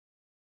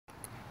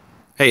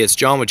Hey, it's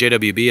John with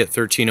JWB at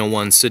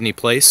 1301 Sydney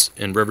Place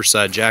in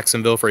Riverside,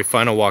 Jacksonville for a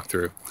final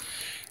walkthrough.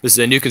 This is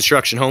a new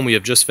construction home we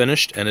have just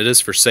finished, and it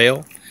is for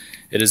sale.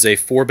 It is a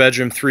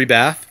 4-bedroom,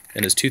 3-bath,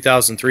 and is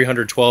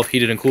 2,312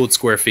 heated and cooled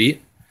square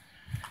feet.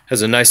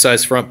 Has a nice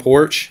sized front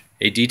porch,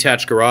 a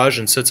detached garage,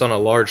 and sits on a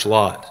large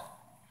lot.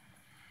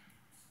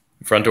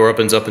 The front door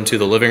opens up into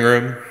the living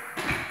room.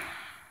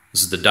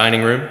 This is the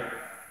dining room.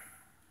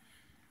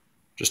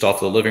 Just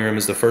off the living room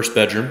is the first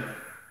bedroom.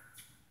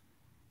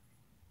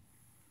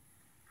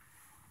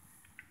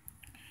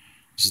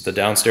 This is the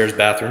downstairs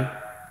bathroom.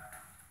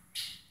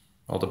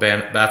 All the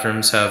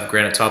bathrooms have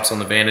granite tops on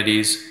the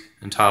vanities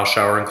and tile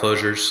shower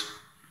enclosures.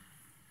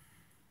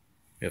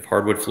 We have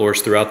hardwood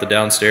floors throughout the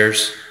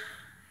downstairs.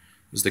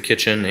 This is the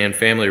kitchen and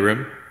family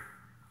room.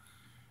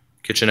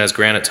 Kitchen has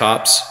granite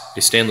tops,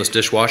 a stainless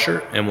dishwasher,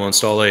 and we'll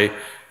install a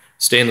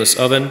stainless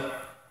oven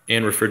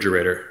and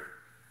refrigerator.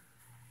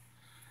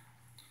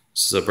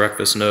 This is a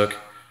breakfast nook,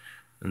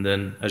 and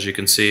then as you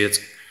can see, it's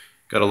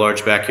got a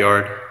large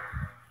backyard.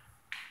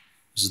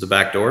 This is the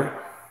back door.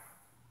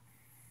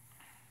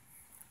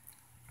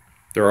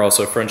 There are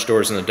also French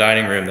doors in the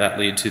dining room that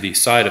lead to the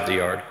side of the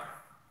yard.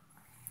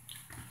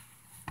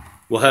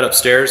 We'll head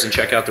upstairs and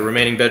check out the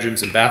remaining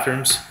bedrooms and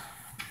bathrooms.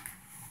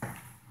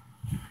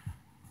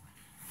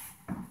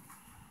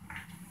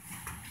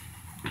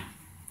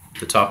 At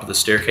the top of the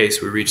staircase,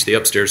 we reach the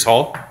upstairs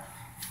hall.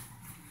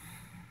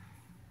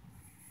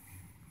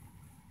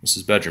 This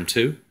is bedroom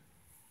 2.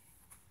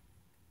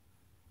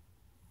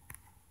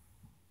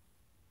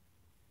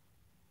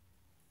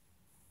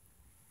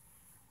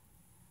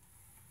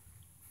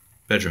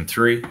 Bedroom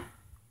 3.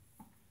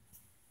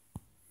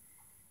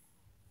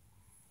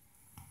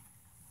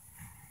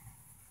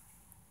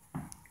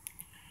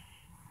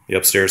 The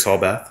upstairs hall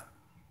bath.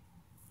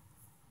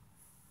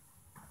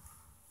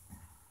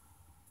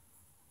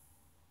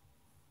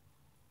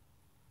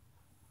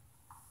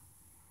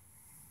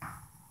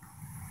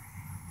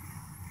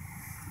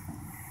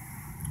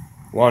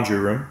 Laundry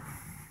room.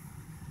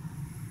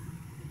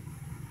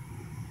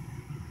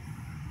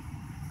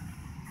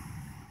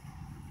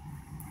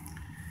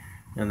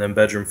 And then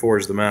bedroom 4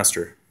 is the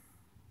master.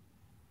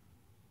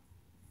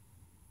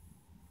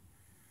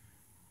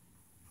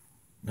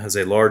 It has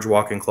a large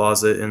walk-in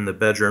closet in the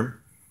bedroom.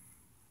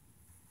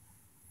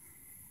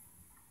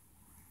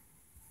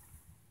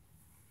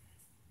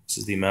 This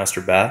is the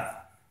master bath.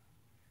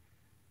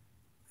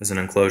 Has an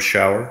enclosed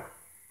shower.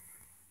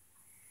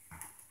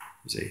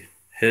 There's a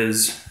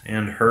his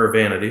and her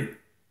vanity.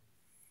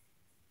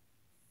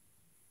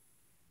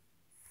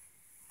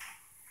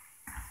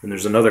 And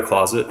there's another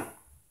closet.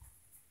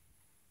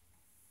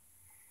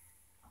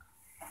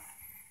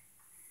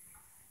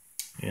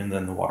 And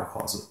then the water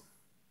closet.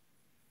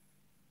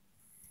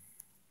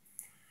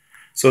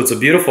 So it's a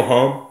beautiful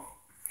home,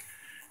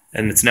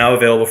 and it's now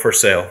available for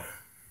sale.